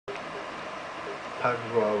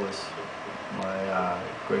Patrick Roy was my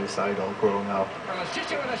greatest idol growing up.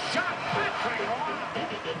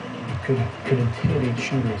 You could intimidate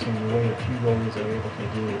shooters in the way a few goalies are able to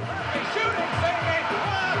do.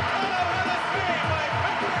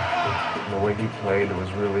 The way he played, it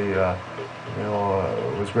was really,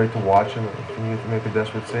 it was great to watch him. If he needed to make a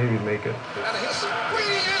desperate save, he'd make it.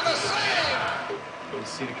 To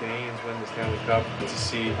see the Canadians win the Stanley Cup, to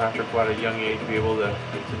see Patrick Roy at a young age be able to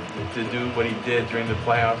do what he did during the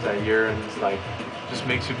playoffs that year, and it's like, just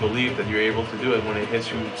makes you believe that you're able to do it when it hits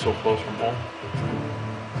you so close from home.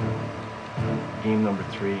 Game number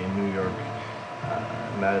 3 in New York,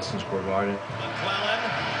 Madison Square Garden. McClellan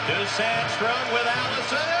to Sandstrom with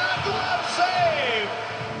Allison, and a glove save!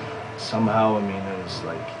 Somehow, I mean,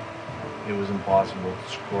 it was impossible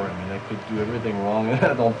to score. I mean, I could do everything wrong, and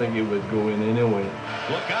I don't think it would go in anyway.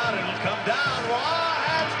 Look out, it'll come down. Roy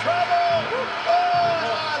has trouble!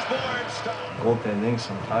 Oh, Osborne stopped. Goaltending,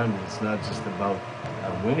 sometimes it's not just about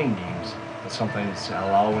winning games, but sometimes it's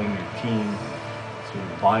allowing your team to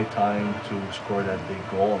buy time to score that big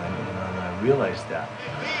goal, and I realized that.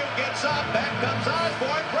 Field gets up, back comes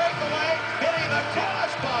Osborne, breakaway, hitting the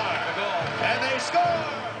crossbar, and they score!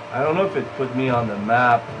 I don't know if it put me on the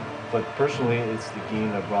map, but personally, it's the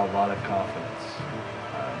game that brought a lot of confidence.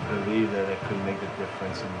 I believe that it could make a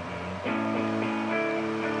difference in the game.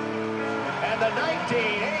 And the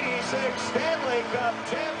 1986 Stanley Cup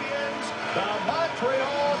champions, the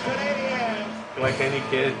Montreal Canadiens. Like any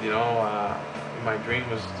kid, my dream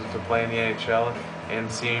was to play in the NHL, and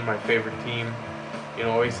seeing my favorite team,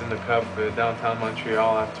 hoisting the cup downtown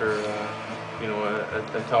Montreal after,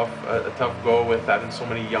 a tough go with having so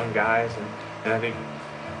many young guys, and I think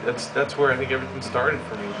that's where I think everything started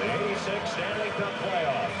for me. The 86 Stanley Cup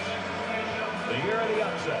playoffs, the year of the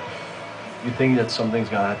upset. You think that something's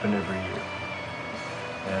gonna happen every year,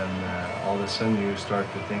 and all of a sudden you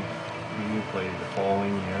start to think you play the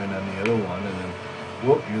following year, and then the other one, and then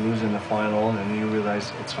whoop, you lose in the final, and then you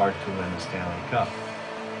realize it's hard to win the Stanley Cup.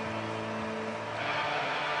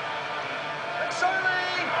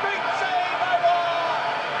 Big save by Roy!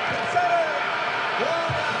 Center!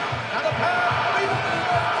 Now the pass,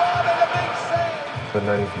 and a big save! But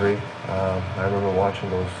 '93, I remember watching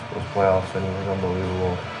those playoffs, and it was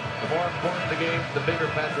unbelievable. The more important the game, the bigger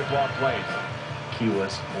Patrick Roy plays. Key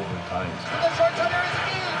was overtimes. The short side, there is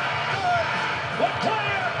again! Good! What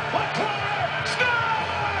player! What player!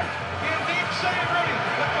 Score! In deep save, Rudy.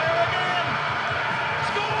 The player again!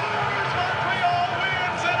 Scores! Montreal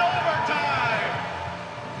wins in overtime!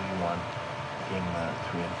 We won game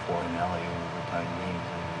 3 and 4 in LA in overtime games,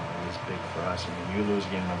 and it was big for us. I mean, you lose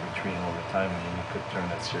game number 3 in overtime, I mean, you could turn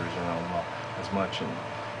that series around as much. And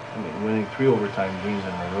I mean, winning 3 overtime games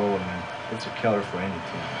in a row, I mean, it's a killer for any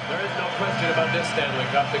team. There is no question about this Stanley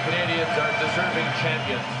Cup. The Canadians are deserving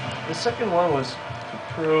champions. The second one was to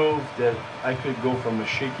prove that I could go from a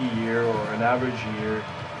shaky year or an average year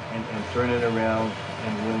and turn it around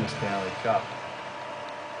and win the Stanley Cup.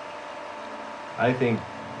 I think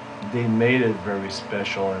they made it very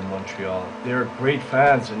special in Montreal. They're great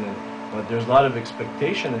fans, but there's a lot of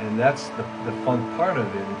expectation, and that's the fun part of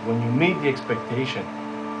it. When you meet the expectation,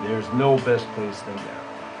 there's no best place than there.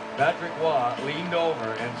 Patrick Roy leaned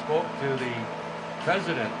over and spoke to the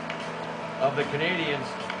president of the Canadiens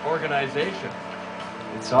organization.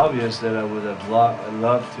 It's obvious that I would have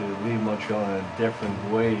loved to leave Montreal in a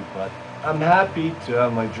different way, but I'm happy to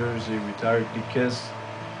have my jersey retired because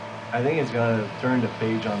I think it's going to turn the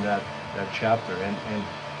page on that chapter. And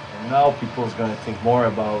now people is going to think more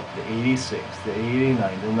about the 86, the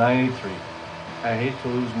 89, the 93. I hate to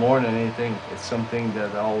lose more than anything. It's something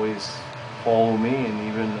that always follow me, and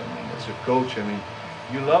even as a coach, I mean,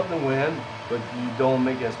 you love to win, but you don't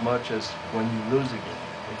make as much as when you lose again.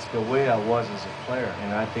 It's the way I was as a player,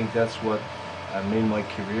 and I think that's what made my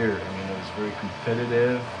career. I mean, it was very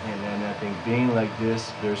competitive, and I think being like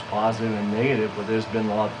this, there's positive and negative, but there's been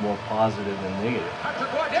a lot more positive than negative.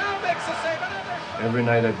 Patrick Roy down, makes the save, Every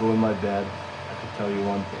night I go in my bed, I can tell you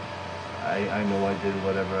one thing. I know I did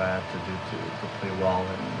whatever I had to do to play well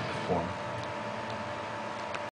and perform.